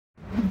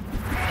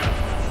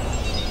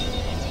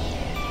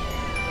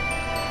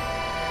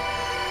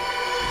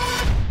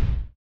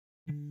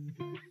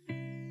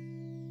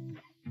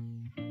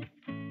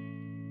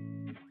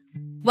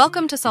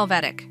Welcome to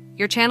Solvetic,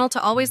 your channel to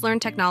always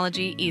learn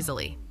technology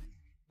easily.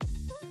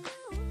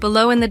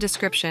 Below in the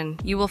description,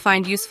 you will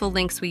find useful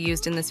links we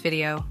used in this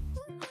video.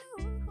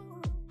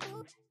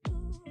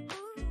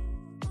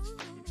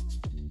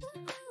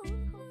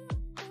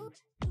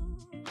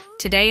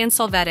 Today in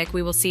Solvetic,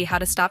 we will see how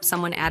to stop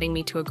someone adding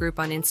me to a group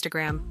on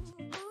Instagram.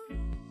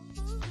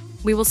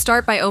 We will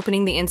start by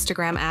opening the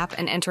Instagram app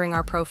and entering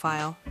our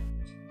profile.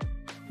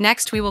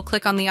 Next, we will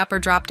click on the upper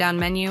drop-down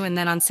menu and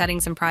then on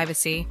Settings and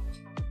Privacy.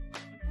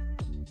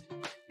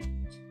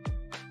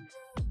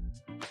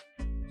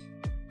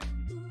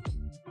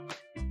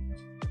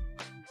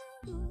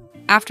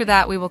 After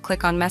that, we will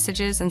click on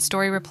Messages and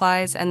Story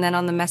Replies and then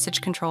on the Message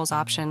Controls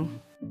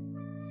option.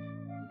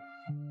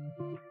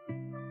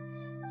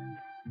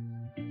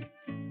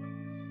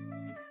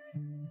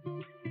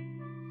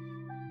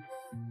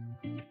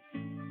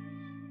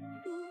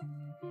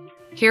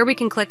 Here we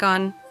can click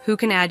on Who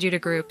can add you to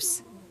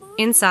groups.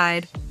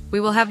 Inside, we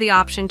will have the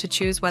option to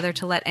choose whether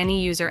to let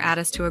any user add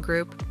us to a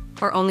group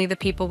or only the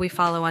people we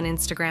follow on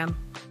Instagram.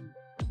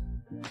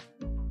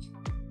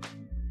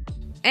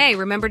 Hey,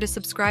 remember to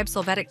subscribe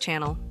Solvetic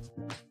channel.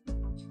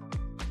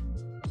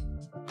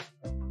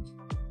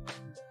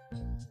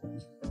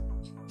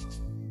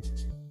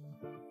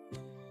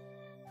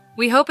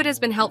 We hope it has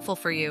been helpful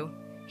for you.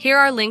 Here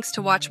are links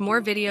to watch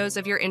more videos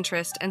of your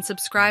interest and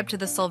subscribe to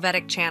the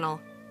Solvetic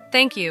channel.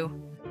 Thank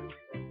you.